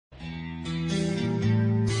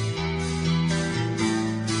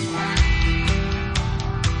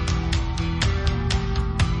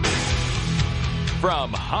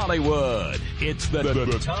From Hollywood, it's the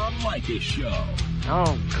Tom Leykis Show.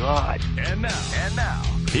 Oh, God. And now,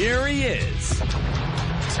 here he is, Tom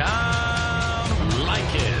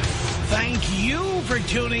Leykis. Thank you for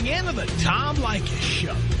tuning in to the Tom Leykis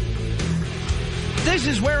Show. This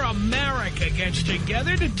is where America gets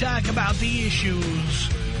together to talk about the issues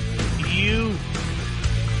you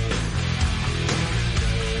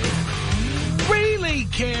really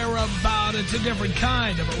care about. It's a different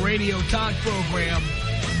kind of a radio talk program.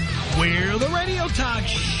 We're the radio talk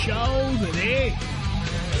show that is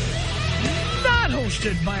not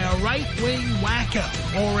hosted by a right-wing wacko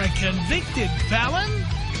or a convicted felon.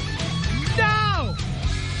 No!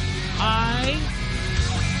 I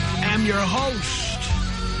am your host.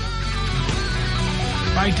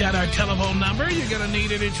 Write down our telephone number. You're going to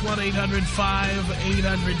need it. It's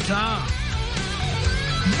 1-800-5800-TOM.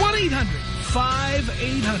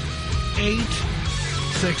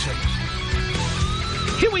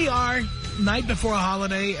 1-800-5800-866. Here we are, night before a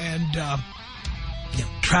holiday, and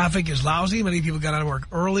traffic is lousy. Many people got out of work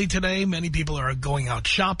early today. Many people are going out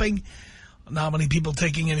shopping. Not many people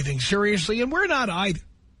taking anything seriously, and we're not either.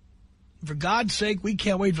 For God's sake, we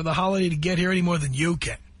can't wait for the holiday to get here any more than you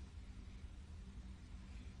can.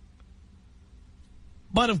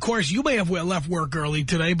 But, of course, you may have left work early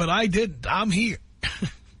today, but I didn't. I'm here.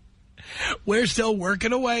 We're still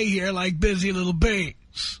working away here like busy little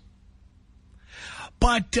bees.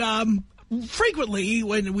 But frequently,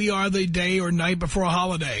 when we are the day or night before a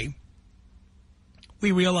holiday,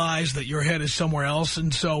 we realize that your head is somewhere else,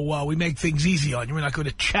 and so we make things easy on you. We're not going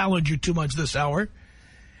to challenge you too much this hour.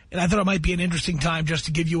 And I thought it might be an interesting time just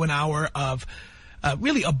to give you an hour of,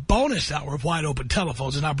 really a bonus hour of wide open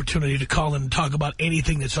telephones, an opportunity to call in and talk about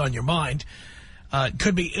anything that's on your mind. It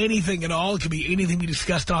could be anything at all. It could be anything we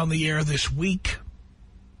discussed on the air this week.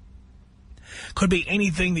 Could be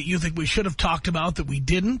anything that you think we should have talked about that we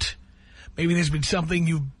didn't. Maybe there's been something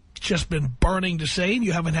you've just been burning to say and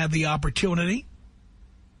you haven't had the opportunity.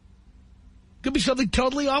 Could be something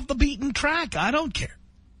totally off the beaten track. I don't care.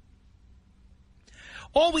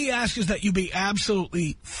 All we ask is that you be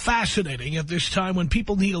absolutely fascinating at this time when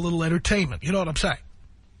people need a little entertainment. You know what I'm saying?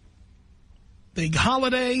 Big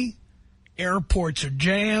holiday, airports are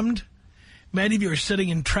jammed. Many of you are sitting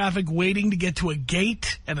in traffic waiting to get to a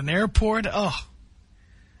gate at an airport. Oh,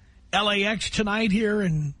 LAX tonight here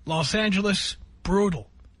in Los Angeles, brutal.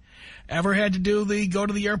 Ever had to do the go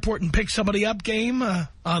to the airport and pick somebody up game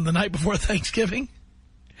on the night before Thanksgiving?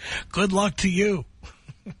 Good luck to you.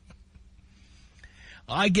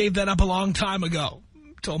 I gave that up a long time ago.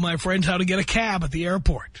 Told my friends how to get a cab at the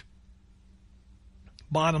airport.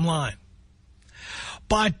 Bottom line.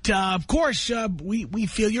 But, of course, we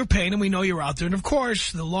feel your pain and we know you're out there. And, of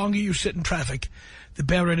course, the longer you sit in traffic, the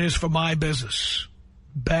better it is for my business.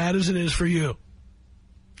 Bad as it is for you.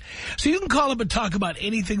 So you can call up and talk about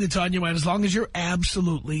anything that's on your mind as long as you're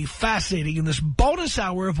absolutely fascinating in this bonus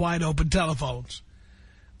hour of wide open telephones.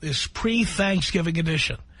 This pre-Thanksgiving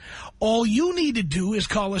edition. All you need to do is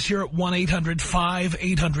call us here at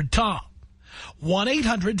 1-800-5800-TOM.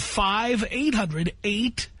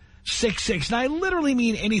 1-800-5800-866. And I literally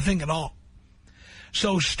mean anything at all.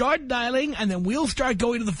 So start dialing, and then we'll start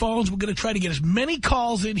going to the phones. We're going to try to get as many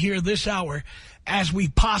calls in here this hour as we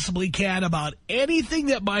possibly can about anything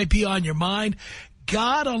that might be on your mind.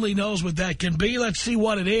 God only knows what that can be. Let's see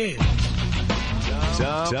what it is.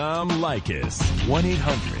 Tom Leykis.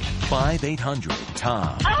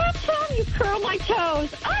 1-800-5800-TOM. Oh, Tom, you curl my toes.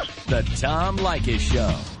 Ah! The Tom Leykis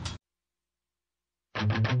Show. The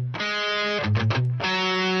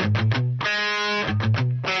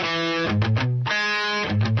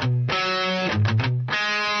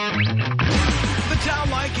Tom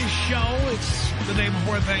Leykis Show. It's the day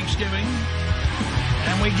before Thanksgiving.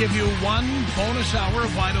 And we give you one bonus hour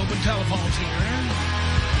of wide open telephones here.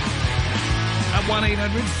 At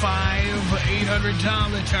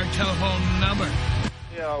 1-800-5800-TOM. That's our telephone number.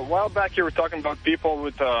 Yeah, a while back you were talking about people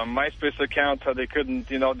with MySpace accounts, how they couldn't,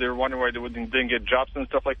 they were wondering why they didn't get jobs and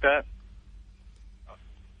stuff like that.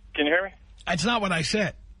 Can you hear me? That's not what I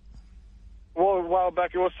said. Well, a while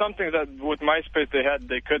back it was something that with MySpace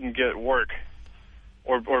they couldn't get work.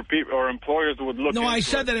 Or employers would look No, I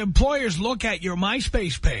said that employers look at your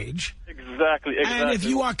MySpace page. Exactly. And if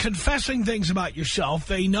you are confessing things about yourself,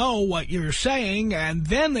 they know what you're saying, and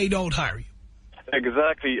then they don't hire you.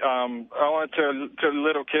 Exactly. I want to tell a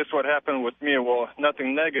little kiss what happened with me. Well,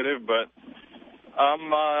 nothing negative, but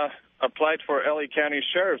I'm applied for LA County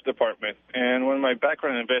Sheriff's Department. And when my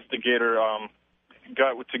background investigator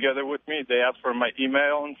got together with me, they asked for my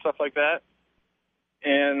email and stuff like that.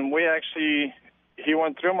 And we actually he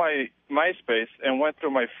went through my MySpace and went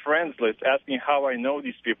through my friends list asking how I know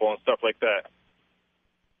these people and stuff like that.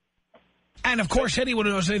 And, of course, anyone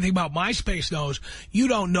who knows anything about MySpace knows you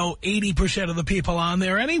don't know 80% of the people on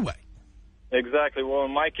there anyway. Exactly. Well,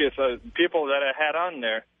 in my case, people that I had on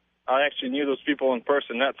there, I actually knew those people in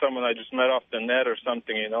person, not someone I just met off the net or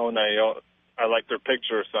something, you know, and I liked their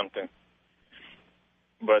picture or something.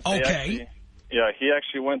 But okay. He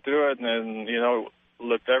actually went through it and, you know,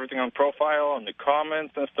 looked everything on profile and the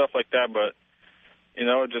comments and stuff like that. But, you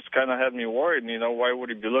know, it just kind of had me worried. And, you know, why would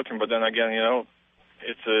he be looking? But then again, you know,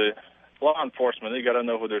 it's a law enforcement. They got to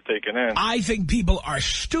know who they're taking in. I think people are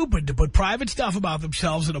stupid to put private stuff about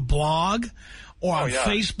themselves in a blog or on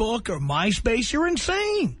Facebook or MySpace. You're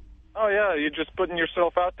insane. Oh, yeah. You're just putting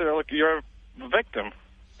yourself out there like you're a victim,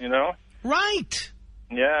 you know? Right.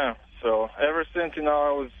 Yeah. So ever since, you know,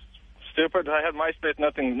 I was stupid. I had MySpace,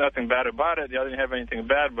 nothing bad about it. I didn't have anything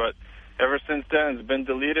bad, but ever since then, it's been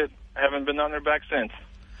deleted. I haven't been on there back since.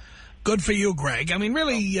 Good for you, Greg. I mean,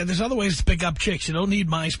 really, there's other ways to pick up chicks. You don't need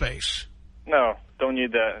MySpace. No, don't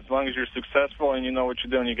need that. As long as you're successful and you know what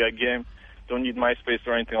you're doing, you got game, don't need MySpace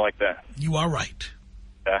or anything like that. You are right.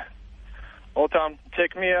 Yeah. Well, Tom,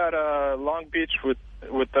 take me out Long Beach with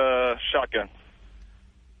shotgun.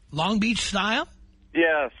 Long Beach style?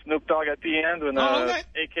 Yeah, Snoop Dogg at the end with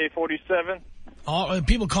AK-47. Oh,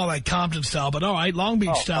 people call that Compton style, but all right, Long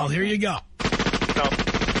Beach style. Here you go.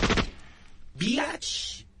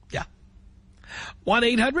 Biatch. Yeah.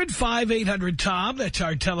 1-800-5800-TOM. That's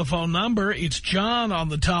our telephone number. It's John on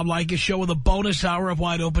the Tom Leykis Show with a bonus hour of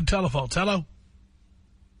wide open telephones. Hello.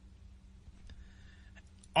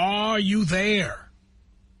 Are you there?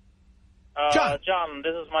 John,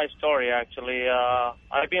 this is my story, actually.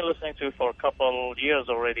 I've been listening to it for a couple years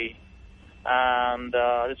already, and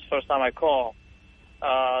this is the first time I call.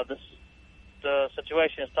 The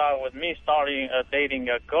situation started with me dating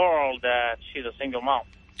a girl that she's a single mom.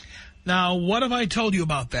 Now, what have I told you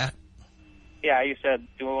about that? Yeah, you said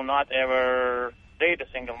do not ever date a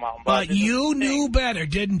single mom. But you knew better,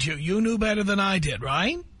 didn't you? You knew better than I did,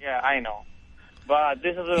 right? Yeah, I know. But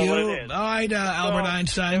this is what it is. All right, Albert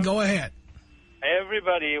Einstein, go ahead.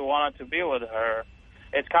 Everybody wanted to be with her.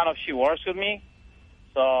 It's kind of she works with me,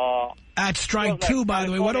 so... At strike two, by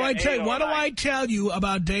the way. What do I tell you? What do I tell you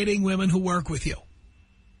about dating women who work with you?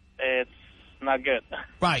 It's not good.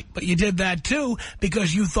 Right, but you did that, too,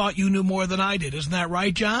 because you thought you knew more than I did. Isn't that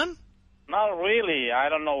right, John? Not really. I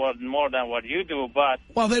don't know more than what you do, but...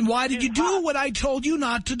 Well, then why did you do what I told you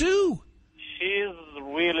not to do? She's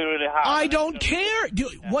really, really hot. I don't care.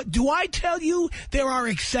 Do I tell you there are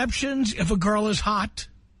exceptions if a girl is hot?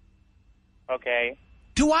 Okay.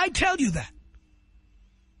 Do I tell you that?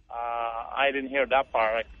 I didn't hear that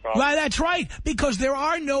part. Right, that's right, because there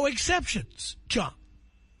are no exceptions, John.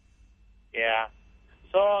 Yeah.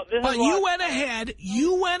 So this but is you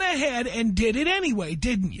went ahead and did it anyway,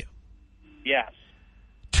 didn't you? Yes.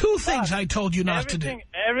 Two things I told you not to do.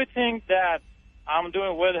 Everything that I'm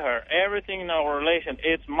doing with her, everything in our relation,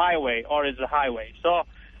 it's my way or it's the highway. So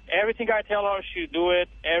everything I tell her, she do it.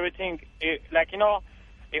 Everything, like, you know,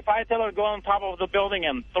 if I tell her to go on top of the building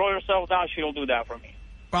and throw herself down, she'll do that for me.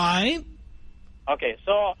 Right. Okay,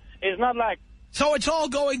 so it's not like... So it's all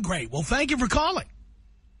going great. Well, thank you for calling.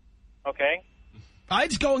 Okay.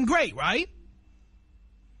 It's going great, right?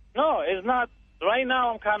 No, it's not. Right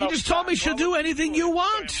now, I'm kind of... You just told me she'll do anything you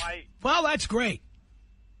want. Well, that's great.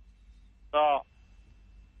 So,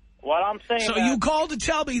 what I'm saying... So you called to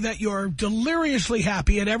tell me that you're deliriously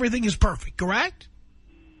happy and everything is perfect, correct?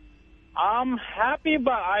 I'm happy,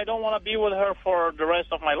 but I don't want to be with her for the rest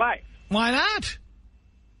of my life. Why not?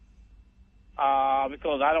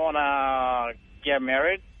 Because I don't want to get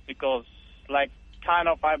married. Because, like, kind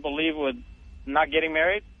of I believe with not getting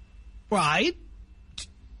married. Right.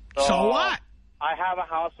 So what? I have a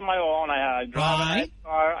house of my own. I drive a nice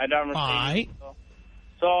car. I drive a Mercedes.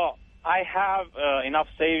 So I have enough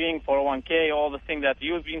saving for 1K, all the things that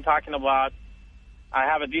you've been talking about. I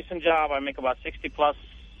have a decent job. I make about 60 plus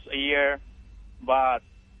a year. But,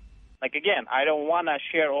 like, again, I don't want to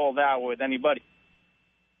share all that with anybody.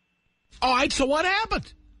 All right, so what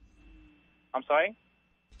happened? I'm sorry?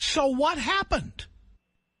 So what happened?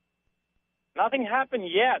 Nothing happened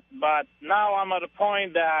yet, but now I'm at a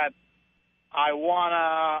point that I want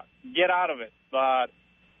to get out of it, but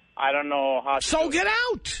I don't know how to So get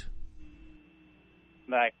out!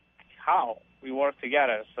 Like, how? We work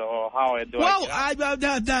together, so how do I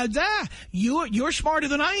get out? You're smarter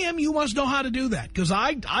than I am. You must know how to do that, because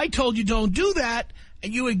I told you don't do that,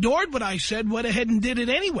 and you ignored what I said, went ahead and did it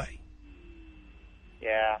anyway.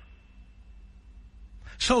 Yeah.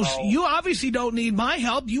 So you obviously don't need my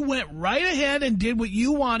help. You went right ahead and did what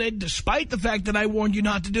you wanted, despite the fact that I warned you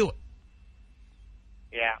not to do it.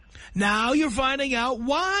 Yeah. Now you're finding out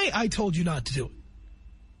why I told you not to do it.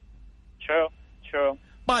 True.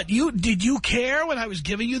 But did you care when I was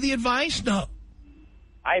giving you the advice? No.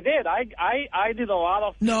 I did. I did a lot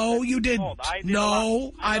of things. No, you didn't. I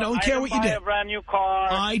don't care what you did. I buy a brand new car.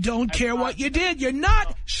 I don't care what you did. You're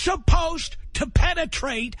not supposed to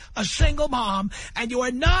penetrate a single mom, and you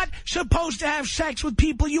are not supposed to have sex with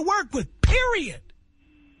people you work with, period.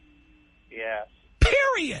 Yes.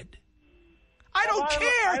 Period. I don't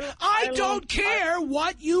care. I don't care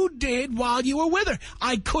what you did while you were with her.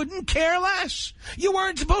 I couldn't care less. You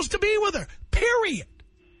weren't supposed to be with her, period.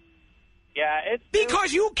 Yeah,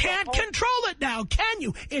 because you can't control it now, can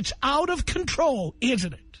you? It's out of control,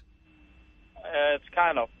 isn't it? It's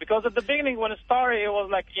kind of. Because at the beginning when it started, it was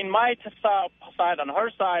like in my side, on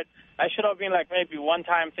her side, I should have been like maybe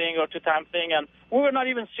one-time thing or two-time thing, and we were not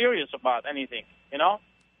even serious about anything, you know?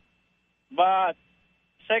 But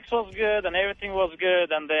sex was good and everything was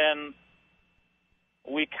good, and then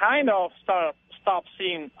we kind of stopped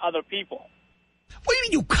seeing other people. What do you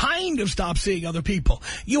mean you kind of stopped seeing other people?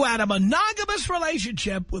 You had a monogamous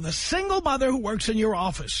relationship with a single mother who works in your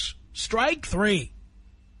office. Strike 3.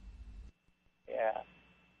 Yeah.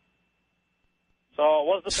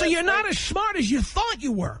 So you're not as smart as you thought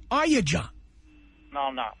you were, are you, John? No,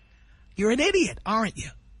 I'm not. You're an idiot, aren't you?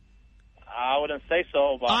 I wouldn't say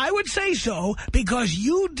so, but... I would say so, because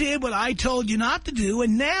you did what I told you not to do,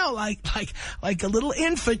 and now, like a little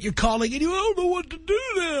infant, you're calling, and you don't know what to do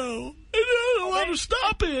now. And I don't want to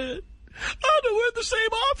stop it. Oh, no, we're in the same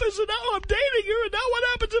office, and now I'm dating her, and now what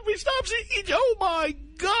happens if we stop seeing each? Oh, my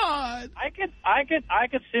God. I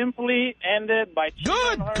could simply end it by cheating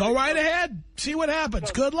on her. Good. Go right ahead. See what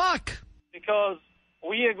happens. Good luck. Because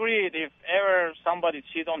we agreed if ever somebody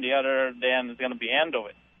cheats on the other, then it's going to be the end of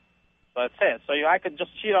it. So that's it. So I could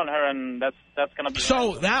just cheat on her, and that's going to be...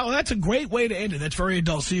 So that's a great way to end it. That's very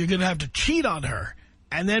adult. So you're going to have to cheat on her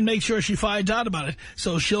and then make sure she finds out about it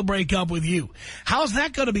so she'll break up with you. How's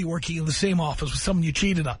that going to be working in the same office with someone you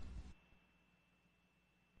cheated on?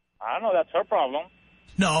 I don't know. That's her problem.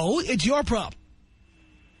 No, it's your problem.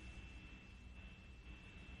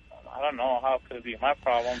 I don't know. How could it be my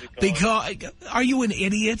problem? Because are you an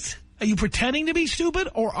idiot? Are you pretending to be stupid,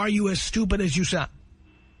 or are you as stupid as you sound?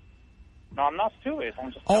 No, I'm not stupid.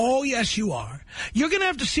 I'm just... Oh, yes, you are. You're going to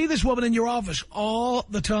have to see this woman in your office all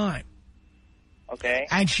the time. Okay.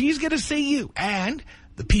 And she's going to see you and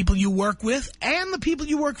the people you work with and the people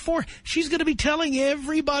you work for. She's going to be telling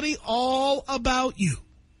everybody all about you.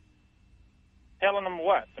 Telling them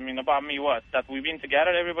what? I mean, about me what? That we've been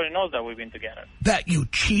together? Everybody knows that we've been together. That you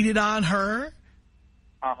cheated on her?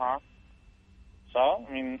 Uh-huh. So,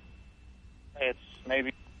 I mean, it's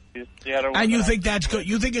maybe... And you think that's good?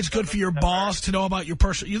 You think it's good for your boss to know about your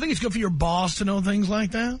person? You think it's good for your boss to know things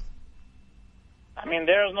like that? I mean,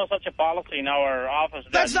 there is no such a policy in our office.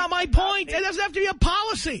 That's not my point. It doesn't have to be a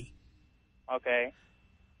policy. Okay.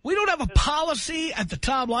 We don't have a policy at the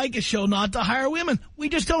Tom Leykis show not to hire women. We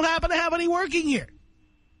just don't happen to have any working here.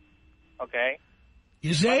 Okay.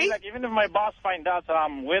 You see? Like, even if my boss finds out that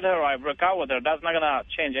I'm with her or I broke out with her, that's not going to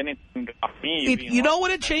change anything about me. You know what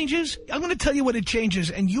it changes? I'm going to tell you what it changes,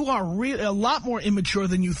 and you are a lot more immature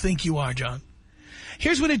than you think you are, John.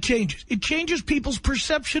 Here's what it changes. It changes people's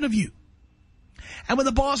perception of you. And when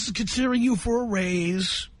the boss is considering you for a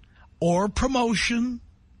raise or promotion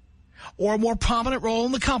or a more prominent role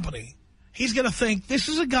in the company, he's going to think, this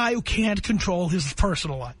is a guy who can't control his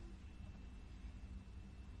personal life.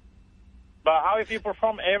 But how if you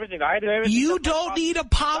perform everything? I do everything. You don't need a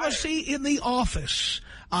policy in the office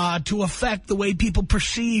to affect the way people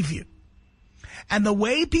perceive you. And the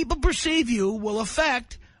way people perceive you will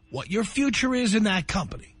affect what your future is in that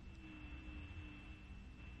company.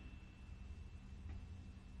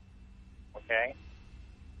 Okay.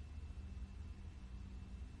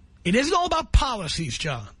 It isn't all about policies,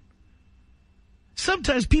 John.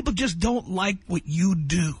 Sometimes people just don't like what you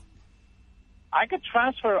do. I could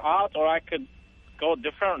transfer out, or I could go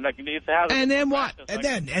different. Like it has. And then what? And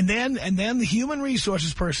then the human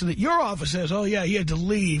resources person at your office says, "Oh yeah, he had to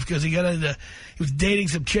leave because he was dating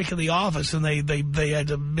some chick in the office, and they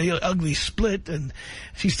had a ugly split, and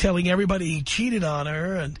she's telling everybody he cheated on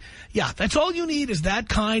her." And yeah, that's all you need is that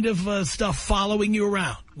kind of stuff following you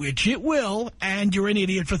around, which it will, and you're an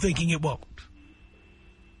idiot for thinking it won't.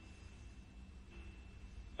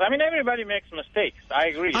 I mean, everybody makes mistakes. I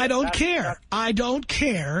agree. I don't care. I don't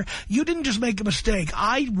care. You didn't just make a mistake.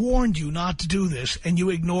 I warned you not to do this, and you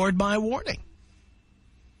ignored my warning.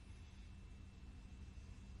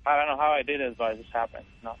 I don't know how I did it, but it just happened.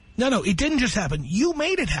 No, it didn't just happen. You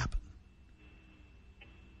made it happen.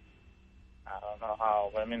 I don't know how,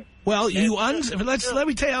 but I mean... Well, let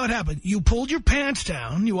me tell you how it happened. You pulled your pants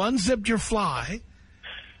down, you unzipped your fly,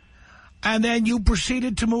 and then you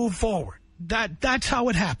proceeded to move forward. That's how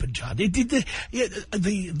it happened, John. The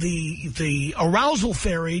arousal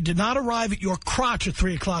fairy did not arrive at your crotch at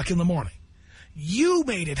 3 o'clock in the morning. You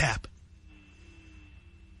made it happen.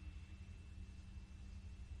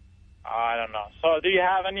 I don't know. So do you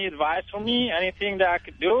have any advice for me? Anything that I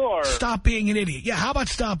could do? Or stop being an idiot. Yeah, how about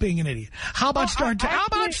stop being an idiot? How about start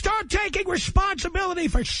taking responsibility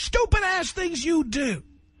for stupid-ass things you do?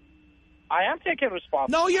 I am taking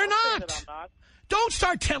responsibility. No, you're not. Don't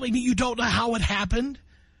start telling me you don't know how it happened.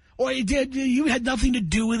 Or you had nothing to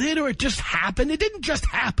do with it, or it just happened. It didn't just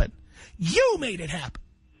happen. You made it happen.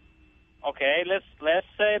 Okay, let's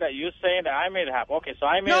say that you say that I made it happen. Okay, so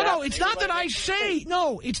I made it happen. No, it's not that I say.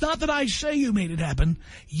 No, it's not that I say you made it happen.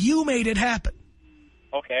 You made it happen.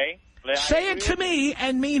 Okay. Say it to me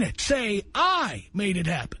and mean it. Say, I made it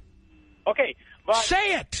happen. Okay, but...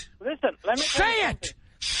 Say it. Listen, let me... Say it.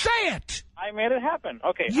 Say it. I made it happen.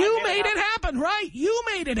 Okay. You made it happen, right? You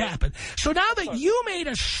made it happen. So now that you made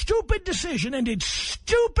a stupid decision and did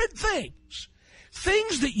stupid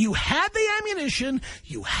things that you had the ammunition,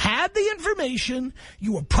 you had the information,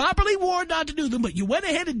 you were properly warned not to do them, but you went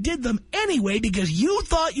ahead and did them anyway because you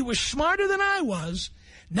thought you were smarter than I was.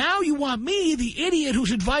 Now you want me, the idiot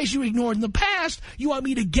whose advice you ignored in the past, you want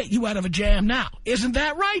me to get you out of a jam now. Isn't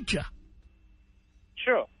that right, John?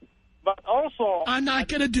 Sure. But also... I'm not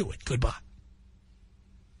going to do it. Goodbye.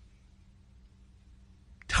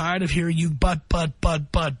 Tired of hearing you but.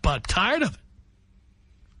 Tired of it.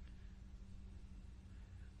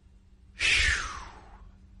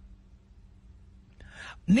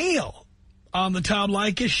 Neil on the Tom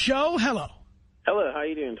Leykis show. Hello. Hello. How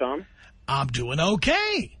you doing, Tom? I'm doing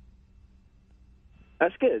okay.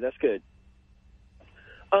 That's good. That's good.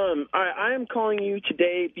 I am calling you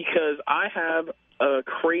today because I have a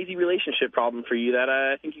crazy relationship problem for you that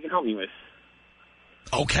I think you can help me with.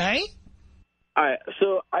 Okay. All right.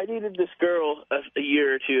 So I dated this girl a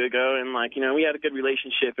year or two ago, and, we had a good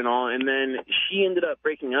relationship and all, and then she ended up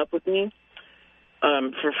breaking up with me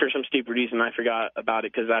for some stupid reason. I forgot about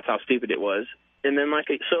it because that's how stupid it was. And then,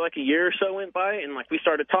 a year or so went by, and, we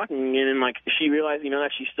started talking again, and, she realized,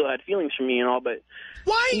 that she still had feelings for me and all, but...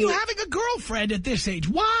 Why are you having a girlfriend at this age?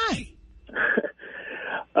 Why?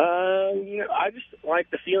 I just like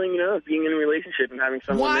the feeling, of being in a relationship and having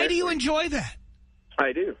someone. Why do you enjoy that?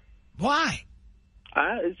 I do. Why?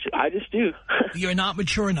 I just do. You're not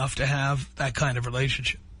mature enough to have that kind of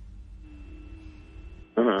relationship.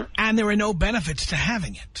 Uh-huh. And there are no benefits to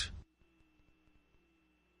having it.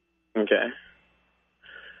 Okay.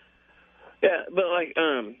 Yeah, but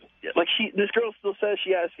this girl still says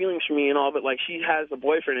she has feelings for me and all, but she has a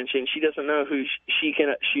boyfriend and she doesn't know who she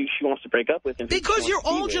wants to break up with. Because you're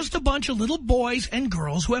all just a bunch of little boys and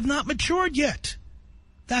girls who have not matured yet.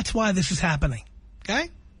 That's why this is happening. Okay?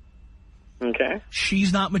 Okay.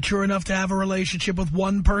 She's not mature enough to have a relationship with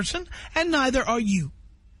one person, and neither are you.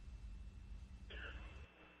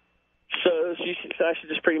 So I should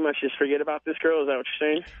just pretty much just forget about this girl? Is that what you're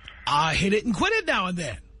saying? Hit it and quit it now and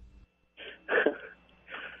then.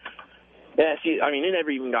 Yeah, it never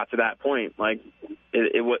even got to that point. I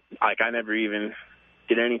never even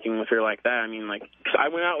did anything with her like that. 'cause I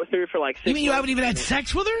went out with her for 6 months. You mean you haven't even had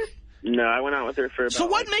sex with her? No, I went out with her for about... So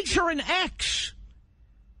what makes her an ex?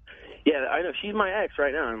 Yeah, I know. She's my ex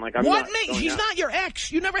right now. She's not your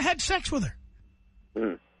ex. You never had sex with her.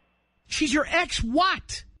 Mm. She's your ex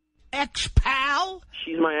what? Ex-pal?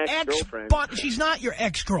 She's my ex-girlfriend. But she's not your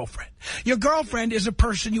ex-girlfriend. Your girlfriend is a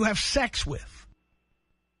person you have sex with.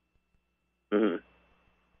 Mm-hmm.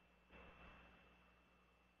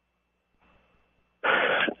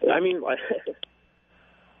 I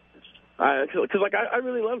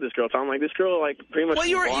really love this girl, Tom. This girl, pretty much... Well,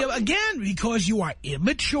 because you are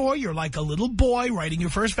immature, you're like a little boy writing your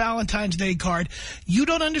first Valentine's Day card. You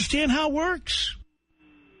don't understand how it works.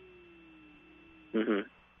 Mm-hmm.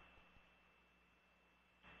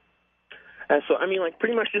 So,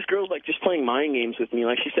 pretty much this girl's, just playing mind games with me.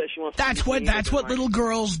 She says she wants... That's what little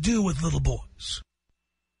girls do with little boys.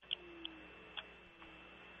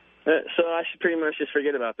 So I should pretty much just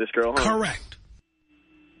forget about this girl, huh? Correct.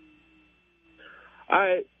 All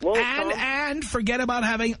right. Well, and forget about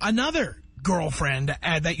having another girlfriend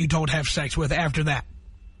that you don't have sex with after that.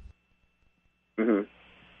 Mm-hmm.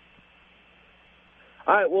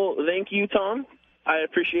 All right. Well, thank you, Tom. I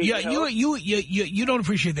appreciate your help. You don't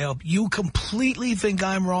appreciate the help. You completely think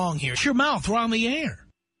I'm wrong here. It's your mouth. We're on the air.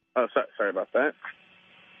 Oh, sorry about that.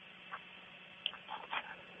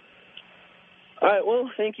 right,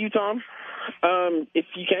 well, thank you, Tom. If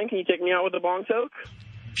you can you take me out with a bong toke?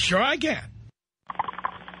 Sure I can.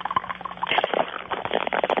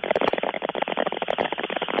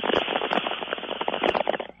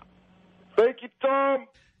 Thank you, Tom.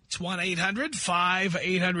 It's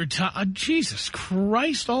 1-800-5800-TOM. Jesus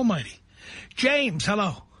Christ almighty. James,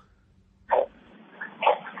 hello.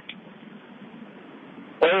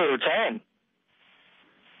 Oh, Tom.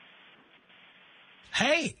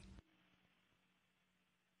 Hey.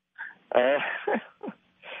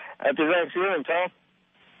 Happy Thanksgiving,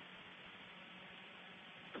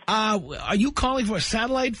 Tom. Are you calling for a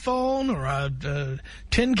satellite phone or a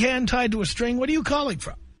tin can tied to a string? What are you calling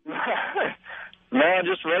from? No,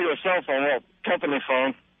 just a regular cell phone, well, company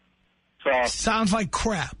phone. So, Sounds like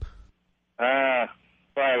crap.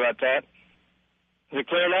 sorry about that. Is it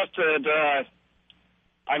clear enough that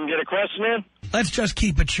I can get a question in? Let's just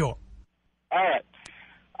keep it short. All right.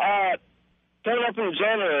 Coming up in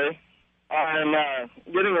January, I'm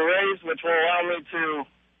getting a raise, which will allow me to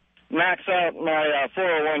max out my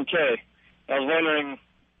 401k. I was wondering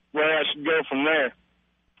where I should go from there.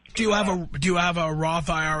 Do you have a Roth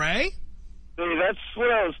IRA? See, that's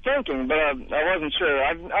what I was thinking, but I wasn't sure. I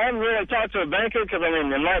haven't really talked to a banker because, I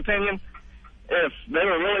mean, in my opinion, if they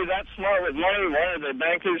were really that smart with money, why are they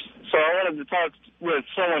bankers? So I wanted to talk with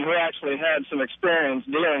someone who actually had some experience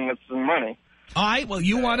dealing with some money. All right, well,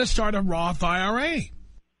 you want to start a Roth IRA.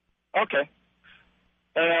 Okay.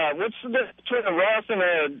 What's the difference between a Roth and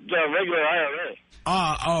a regular IRA?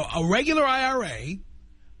 A regular IRA,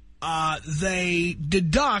 they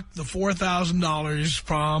deduct the $4,000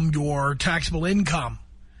 from your taxable income.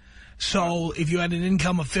 So if you had an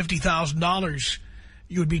income of $50,000,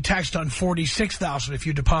 you would be taxed on $46,000 if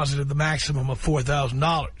you deposited the maximum of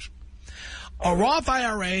 $4,000. A Roth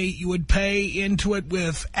IRA, you would pay into it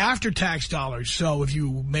with after-tax dollars. So if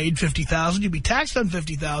you made $50,000, you'd be taxed on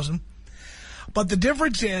 $50,000. But the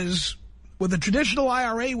difference is, with a traditional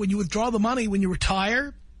IRA, when you withdraw the money when you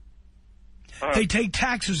retire, they take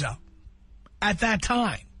taxes out at that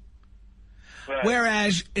time. Right.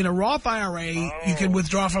 Whereas in a Roth IRA, you can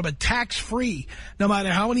withdraw from it tax-free. No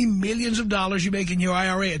matter how many millions of dollars you make in your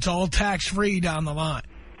IRA, it's all tax-free down the line.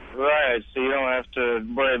 Right, so you don't have to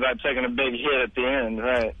worry about taking a big hit at the end,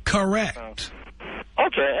 right? Correct.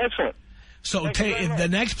 Okay, excellent. So the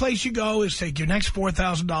next place you go is take your next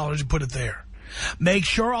 $4,000 and put it there. Make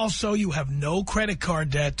sure also you have no credit card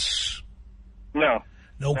debts. No.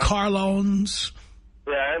 No car loans.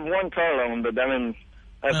 Yeah, I have one car loan, but I mean,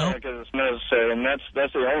 that's only because it's necessary, and that's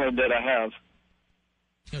the only debt I have.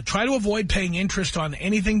 You know, try to avoid paying interest on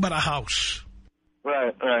anything but a house.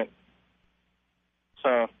 Right.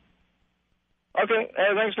 So, okay,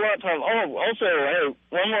 hey, thanks a lot, Tom. Oh, also, hey,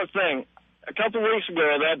 one more thing. A couple weeks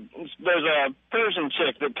ago, there's a Persian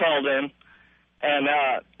chick that called in, and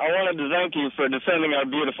I wanted to thank you for defending our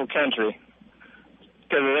beautiful country.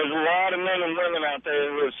 Because there's a lot of men and women out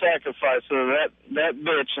there who have sacrificed so that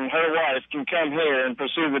bitch and her wife can come here and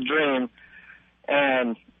pursue the dream.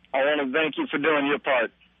 And I want to thank you for doing your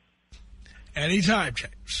part. Anytime,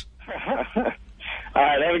 James. All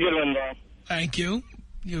right, have a good one, Bob. Thank you.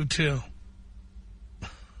 You too.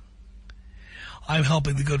 I'm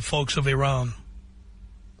helping the good folks of Iran.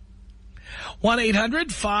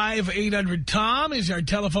 1-800-5800-TOM is our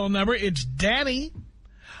telephone number. It's Danny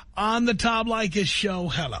on the Tom Leykis show.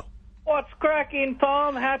 Hello. What's cracking,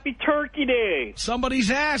 Tom? Happy Turkey Day.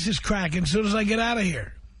 Somebody's ass is cracking as soon as I get out of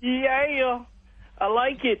here. Yeah, I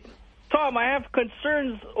like it. Tom, I have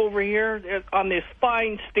concerns over here on this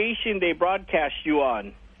fine station they broadcast you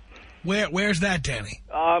on. Where's that, Danny?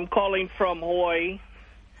 I'm calling from Hawaii.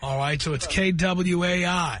 All right, so it's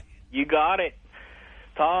KWAI. You got it.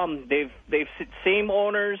 Tom, they've same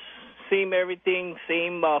owners, same everything,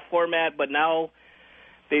 same format, but now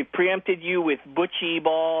they've preempted you with bocce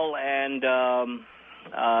ball and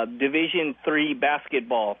Division III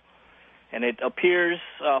basketball. And it appears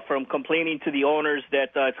from complaining to the owners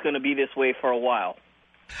that it's going to be this way for a while.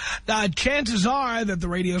 Chances are that the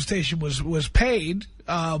radio station was paid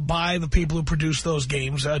by the people who produced those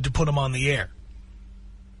games to put them on the air.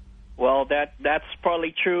 Well, that's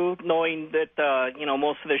probably true, knowing that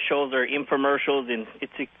most of the shows are infomercials and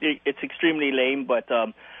it's extremely lame. But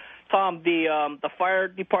Tom, the fire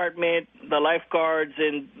department, the lifeguards,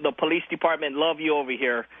 and the police department love you over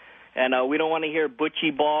here, and we don't want to hear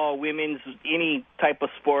bocce ball, women's, any type of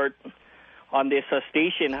sport on this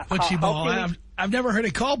station. Bocce ball. I've never heard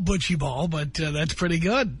it called bocce ball, but that's pretty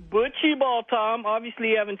good. Bocce ball, Tom. Obviously,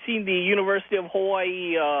 you haven't seen the University of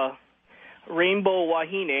Hawaii Rainbow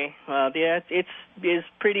Wahine. Yeah, it's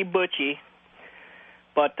pretty butchy.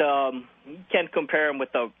 But you can't compare him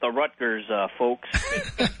with the Rutgers folks.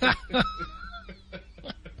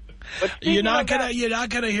 You're not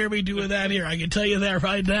gonna hear me doing that here. I can tell you that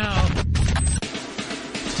right now.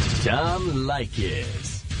 Tom Leykis.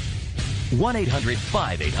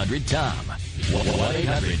 1-800-5800-TOM.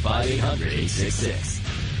 1-800-5800-866.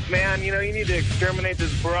 Man, you need to exterminate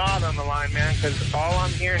this broad on the line, man, because all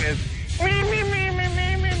I'm hearing is me.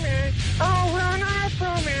 Oh, we're not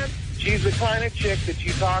romance. She's the kind of chick that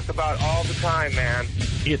you talk about all the time, man.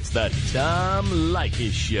 It's the Tom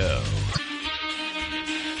Leykis Show.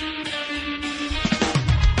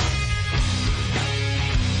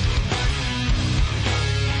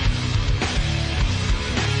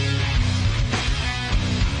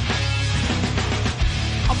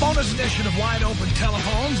 Bonus edition of Wide Open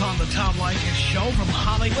Telephones on the Tom Leykis Show from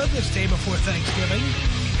Hollywood this day before Thanksgiving.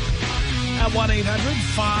 At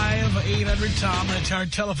 1-800-5800-TOM. That's our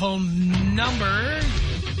telephone number.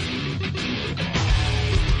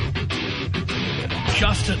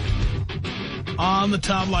 Justin on the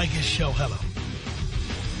Tom Leykis Show. Hello.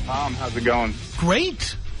 Tom, how's it going?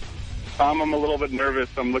 Great. Tom, I'm a little bit nervous.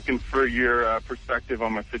 I'm looking for your perspective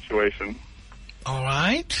on my situation. All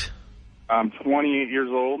right. I'm 28 years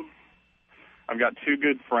old. I've got two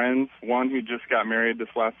good friends, one who just got married this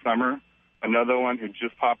last summer, another one who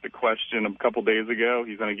just popped a question a couple days ago.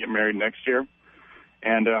 He's going to get married next year.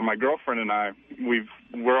 And my girlfriend and I,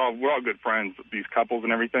 we're all good friends, these couples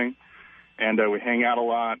and everything. And we hang out a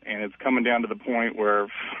lot, and it's coming down to the point where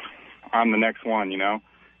I'm the next one, and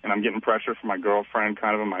I'm getting pressure from my girlfriend,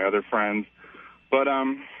 kind of, and my other friends. But I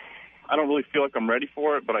don't really feel like I'm ready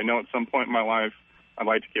for it, but I know at some point in my life I'd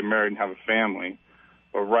like to get married and have a family.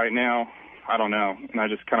 But right now, I don't know, and I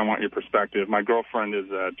just kind of want your perspective. My girlfriend is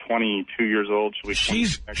 22 years old.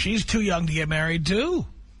 She's too young to get married, too.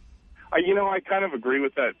 I kind of agree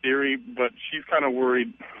with that theory, but she's kind of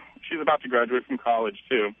worried. She's about to graduate from college,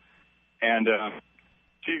 too. And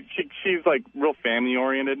she's like real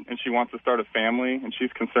family-oriented, and she wants to start a family, and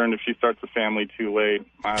she's concerned if she starts a family too late.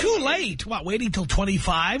 Too late? What, waiting till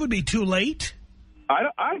 25 would be too late? I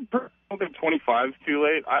don't think 25 is too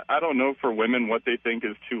late. I don't know for women what they think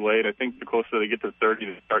is too late. I think the closer they get to 30,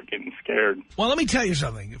 they start getting scared. Well, let me tell you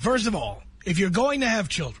something. First of all, if you're going to have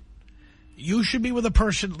children, you should be with a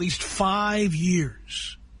person at least 5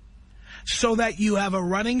 years so that you have a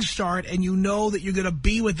running start and you know that you're going to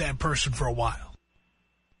be with that person for a while.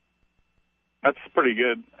 That's pretty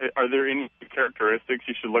good. Are there any characteristics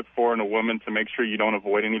you should look for in a woman to make sure you don't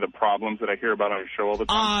avoid any of the problems that I hear about on your show all the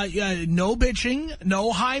time? No bitching,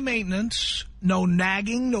 no high maintenance, no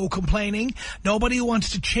nagging, no complaining. Nobody who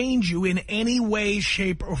wants to change you in any way,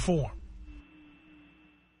 shape, or form.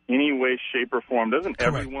 Any way, shape, or form. Doesn't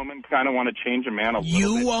Correct. Every woman kind of want to change a man a little bit?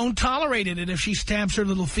 You won't tolerate it, and if she stamps her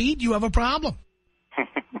little feet, you have a problem.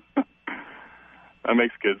 That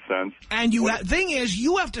makes good sense. And thing is,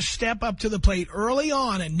 you have to step up to the plate early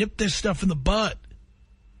on and nip this stuff in the bud.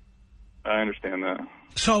 I understand that.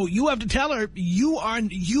 So you have to tell her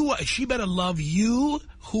she better love you,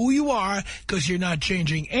 who you are, because you're not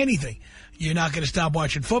changing anything. You're not going to stop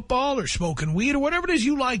watching football or smoking weed or whatever it is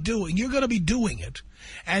you like doing. You're going to be doing it.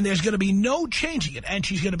 And there's going to be no changing it. And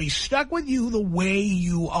she's going to be stuck with you the way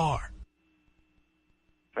you are.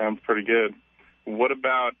 Sounds pretty good. What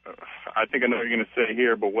about, I think I know what you're going to say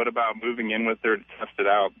here, but what about moving in with her to test it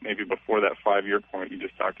out, maybe before that 5-year point you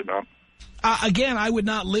just talked about? Again, I would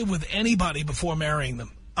not live with anybody before marrying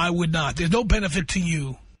them. I would not. There's no benefit to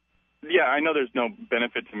you. Yeah, I know there's no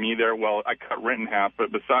benefit to me there. Well, I cut rent in half,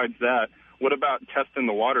 but besides that, what about testing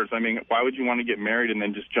the waters? I mean, why would you want to get married and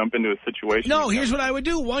then just jump into a situation? No, here's what I would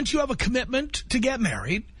do. Once you have a commitment to get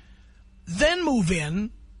married, then move in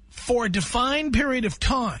for a defined period of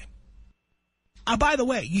time. By the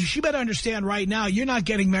way, she better understand right now you're not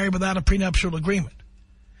getting married without a prenuptial agreement.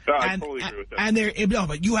 No, I totally agree with that.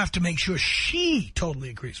 But you have to make sure she totally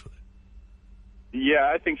agrees with it.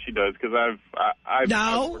 Yeah, I think she does, because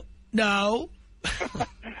No.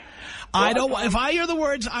 I don't. If I hear the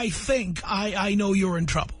words "I think," I know you're in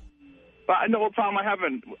trouble. No, Tom, I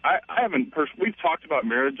haven't. We've talked about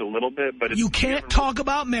marriage a little bit, but you can't talk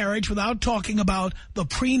about marriage without talking about the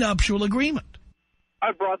prenuptial agreement.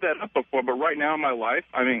 I brought that up before, but right now in my life,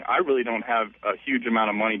 I mean, I really don't have a huge amount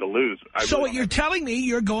of money to lose. So what you're telling me,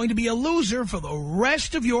 you're going to be a loser for the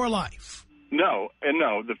rest of your life. No,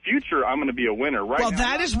 the future, I'm going to be a winner. Well,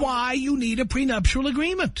 that is why you need a prenuptial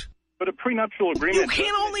agreement. But a prenuptial agreement... You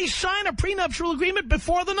can't only sign a prenuptial agreement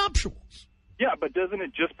before the nuptials. Yeah, but doesn't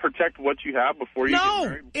it just protect what you have before you get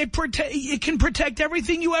married? No, it can protect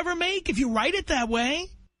everything you ever make if you write it that way.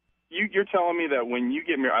 You're telling me that when you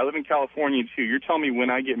get married, I live in California too, you're telling me when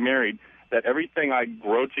I get married, that everything I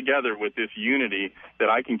grow together with this unity, that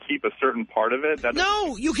I can keep a certain part of it?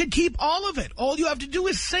 No, you can keep all of it. All you have to do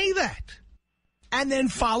is say that. And then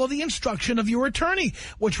follow the instruction of your attorney,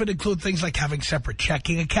 which would include things like having separate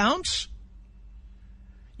checking accounts.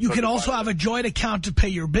 You can also have a joint account to pay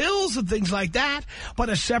your bills and things like that, but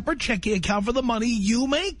a separate checking account for the money you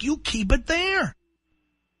make, you keep it there.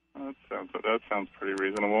 That sounds pretty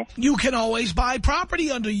reasonable. You can always buy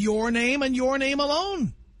property under your name and your name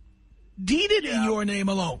alone. Deeded in your name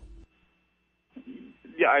alone.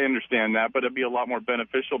 Yeah, I understand that, but it'd be a lot more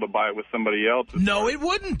beneficial to buy it with somebody else. No, it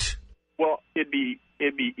wouldn't. Well, it'd be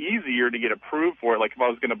easier to get approved for it. Like if I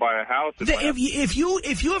was going to buy a house.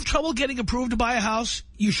 If you have trouble getting approved to buy a house,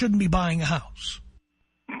 you shouldn't be buying a house.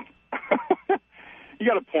 You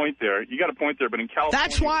got a point there. But in California,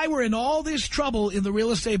 that's why we're in all this trouble in the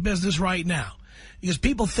real estate business right now, because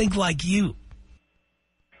people think like you.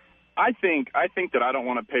 I think that I don't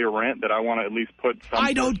want to pay rent. That I want to at least put some.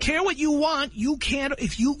 I don't care what you want. You can't.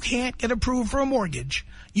 If you can't get approved for a mortgage,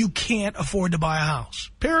 you can't afford to buy a house.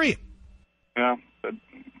 Period. Yeah.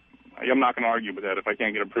 I'm not going to argue with that. If I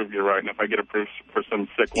can't get approved, you're right. And if I get approved for some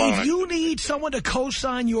sick loan. If you need someone to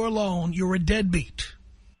co-sign your loan, you're a deadbeat.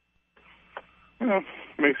 Yeah,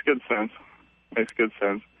 makes good sense.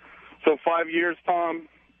 So 5 years, Tom,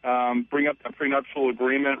 bring up the prenuptial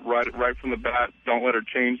agreement right from the bat. Don't let her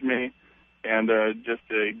change me. And just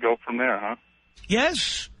go from there, huh?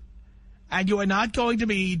 Yes. And you are not going to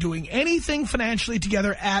be doing anything financially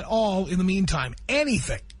together at all in the meantime.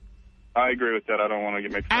 Anything. I agree with that. I don't want to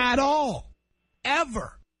get mixed up. At all.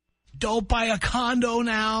 Ever. Don't buy a condo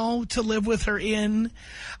now to live with her in.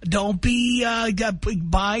 Don't be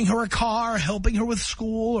buying her a car, helping her with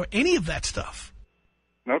school, or any of that stuff.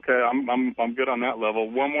 Okay, I'm good on that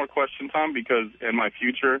level. One more question, Tom, because in my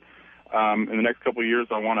future, in the next couple of years,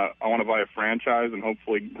 I want to buy a franchise and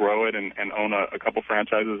hopefully grow it and own a couple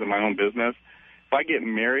franchises in my own business. If I get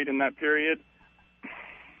married in that period,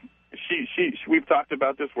 we've talked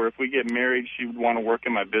about this, where if we get married, she would want to work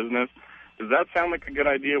in my business. Does that sound like a good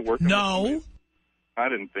idea? No. I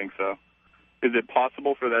didn't think so. Is it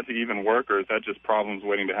possible for that to even work, or is that just problems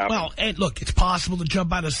waiting to happen? Well, and look, it's possible to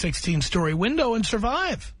jump out a 16-story window and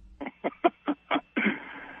survive. That's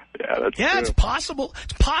true. It's possible.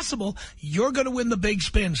 It's possible you're going to win the big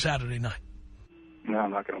spin Saturday night. No, I'm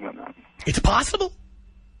not going to win that. It's possible.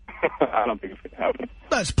 I don't think it's going to happen.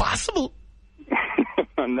 That's possible.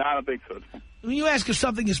 No, I don't think so. When you ask if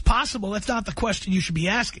something is possible, that's not the question you should be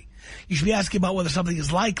asking. You should be asking about whether something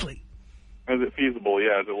is likely. Is it feasible?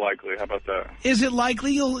 Yeah. Is it likely? How about that? Is it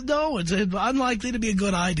likely? No, it's unlikely to be a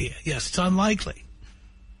good idea. Yes, it's unlikely.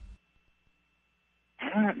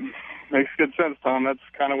 All right. Makes good sense, Tom. That's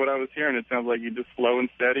kind of what I was hearing. It sounds like you just slow and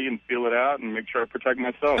steady and feel it out and make sure I protect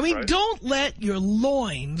myself. I mean, right? Don't let your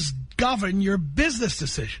loins govern your business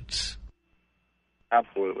decisions.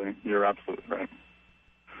 Absolutely. You're absolutely right.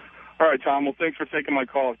 All right, Tom. Well, thanks for taking my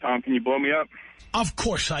call. Tom, can you blow me up? Of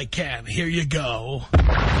course I can. Here you go.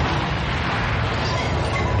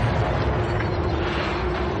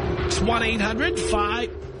 It's 1-800-5...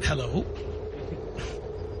 Hello?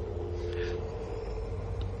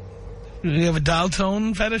 Do you have a dial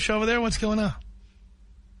tone fetish over there? What's going on?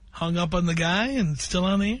 Hung up on the guy and still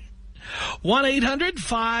on the air?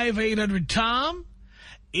 1-800-5800-TOM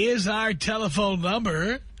is our telephone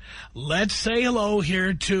number. Let's say hello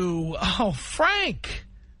here to, Frank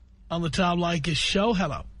on the Tom Leykis show.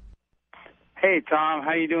 Hello. Hey, Tom.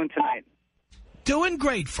 How you doing tonight? Doing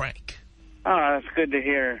great, Frank. Oh, that's good to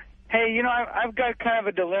hear. Hey, you know, I've got kind of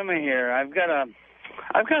a dilemma here. I've got a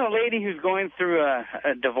lady who's going through a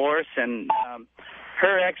divorce, and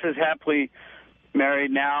her ex is happily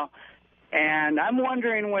married now. And I'm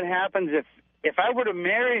wondering what happens if I were to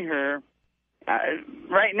marry her.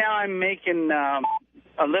 Right now I'm making a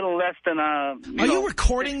little less than a... Are you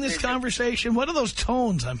recording this conversation? What are those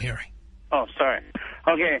tones I'm hearing? Oh, sorry.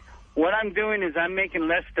 Okay, what I'm doing is I'm making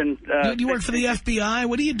less than... Do you work for the FBI?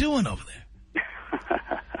 What are you doing over there?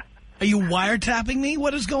 Are you wiretapping me?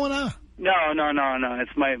 What is going on? No.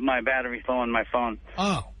 It's my battery's low on my phone.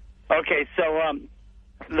 Oh. Okay, so...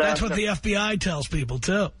 That's what the FBI tells people,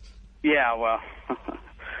 too. Yeah, well...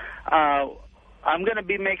 I'm going to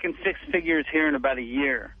be making six figures here in about a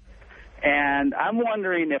year. And I'm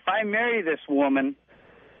wondering, if I marry this woman,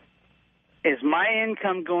 is my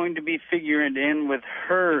income going to be figured in with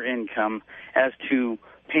her income as to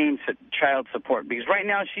paying child support? Because right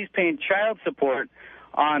now she's paying child support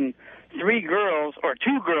on 3 girls, or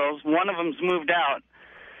 2 girls. One of them's moved out.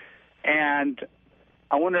 And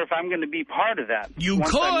I wonder if I'm going to be part of that. You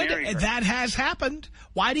could. That has happened.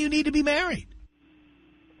 Why do you need to be married?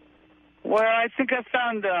 Well, I think I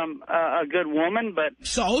found a good woman, but...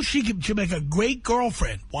 So she'll make a great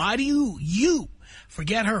girlfriend. Why do you,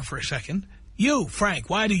 forget her for a second, you, Frank,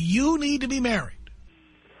 why do you need to be married?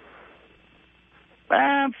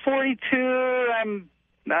 I'm 42,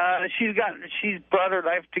 she's brought her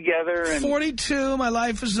life together. And 42, my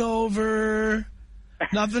life is over.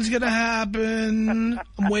 Nothing's going to happen.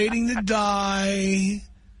 I'm waiting to die.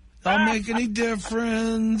 Don't make any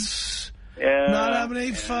difference. Yeah, not having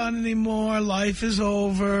any fun anymore. Life is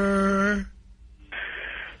over.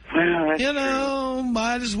 Well, that's you know, true.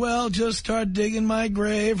 Might as well just start digging my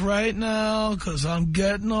grave right now because I'm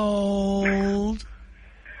getting old.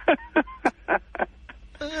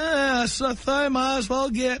 So I thought I might as well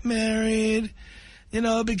get married. You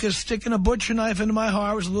know, because sticking a butcher knife into my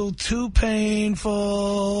heart was a little too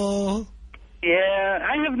painful. Yeah,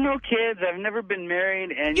 I have no kids. I've never been married.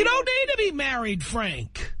 And you don't need to be married,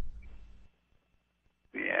 Frank.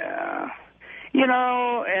 Yeah. You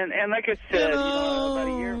know, and like I said,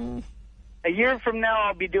 about a year from now,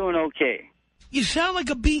 I'll be doing okay. You sound like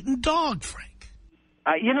a beaten dog, Frank.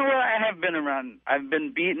 You know what? I have been around. I've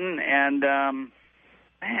been beaten, and, man,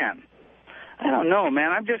 I don't know,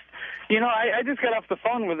 man. I'm just, I just got off the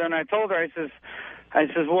phone with her, and I told her, I says,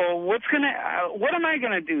 well, what am I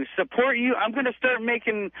going to do? Support you? I'm going to start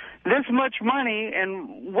making this much money,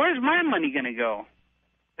 and where's my money going to go?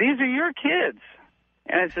 These are your kids.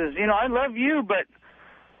 And I says, I love you, but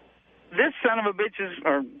this son of a bitch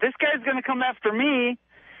this guy's going to come after me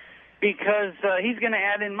because he's going to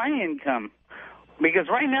add in my income. Because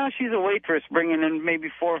right now she's a waitress bringing in maybe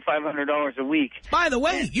 $400 or $500 a week. By the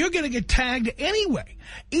way, you're going to get tagged anyway.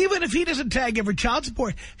 Even if he doesn't tag you for child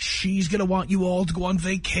support, she's going to want you all to go on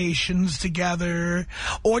vacations together,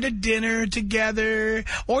 or to dinner together,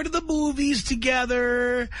 or to the movies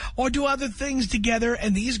together, or do other things together.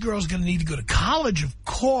 And these girls are going to need to go to college, of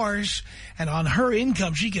course. And on her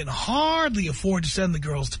income, she can hardly afford to send the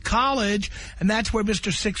girls to college. And that's where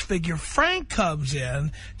Mr. Six-Figure Frank comes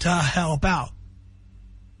in to help out.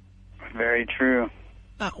 Very true.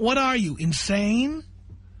 What are you, insane?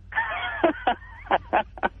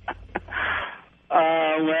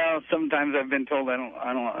 Well, sometimes I've been told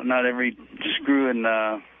not every screw in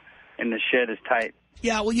the shed is tight.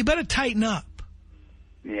 Yeah, well, you better tighten up.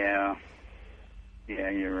 Yeah. Yeah,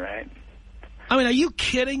 you're right. I mean, are you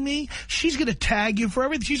kidding me? She's going to tag you for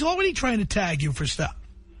everything. She's already trying to tag you for stuff.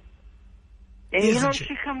 And,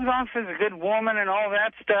 she comes off as a good woman and all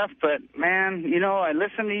that stuff, but, man, I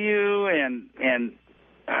listen to you and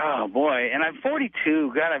oh, boy, and I'm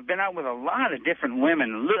 42. God, I've been out with a lot of different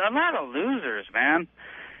women, a lot of losers, man.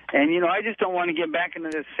 And, I just don't want to get back into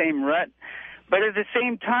this same rut. But at the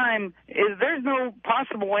same time, there's no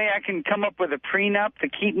possible way I can come up with a prenup to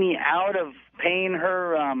keep me out of paying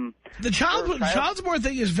her. The child support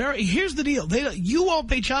thing is here's the deal. You won't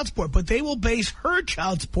pay child support, but they will base her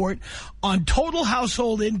child support on total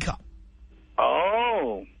household income.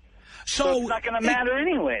 Oh. So it's not going to matter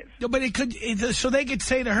anyways. But so they could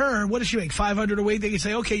say to her, what does she make, $500 a week? They could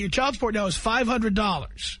say, okay, your child support now is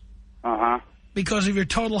 $500. Uh-huh. Because of your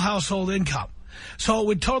total household income. So it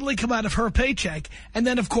would totally come out of her paycheck. And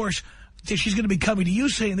then, of course, she's going to be coming to you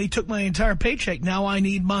saying, they took my entire paycheck. Now I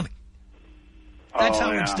need money. That's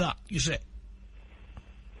how it's done, you see.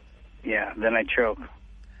 Yeah, then I choke.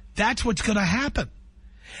 That's what's going to happen.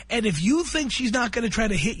 And if you think she's not going to try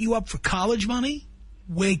to hit you up for college money,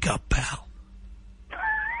 wake up, pal.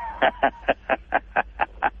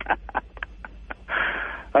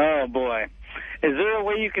 Oh, boy. Is there a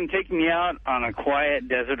way you can take me out on a quiet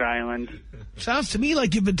desert island? Sounds to me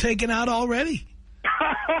like you've been taken out already.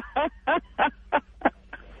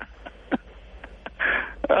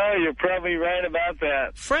 Oh, you're probably right about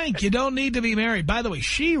that. Frank, you don't need to be married. By the way,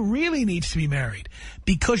 she really needs to be married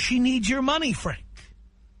because she needs your money, Frank.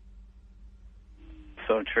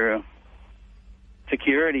 So true.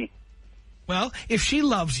 Security. Well, if she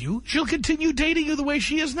loves you, she'll continue dating you the way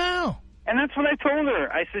she is now. And that's what I told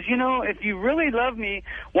her. I says, if you really love me,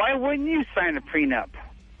 why wouldn't you sign a prenup?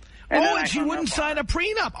 And she wouldn't sign a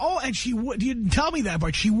prenup. Oh, and she would. You didn't tell me that,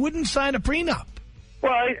 but she wouldn't sign a prenup.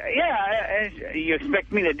 Well, yeah, you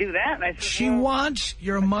expect me to do that? And I said, she wants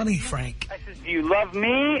your money, Frank. I said, do you love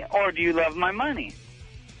me or do you love my money?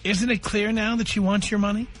 Isn't it clear now that she wants your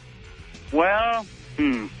money? Well,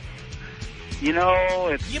 it's...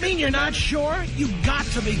 You mean you're not sure? You got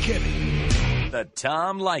to be kidding. The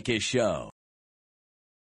Tom Leykis Show.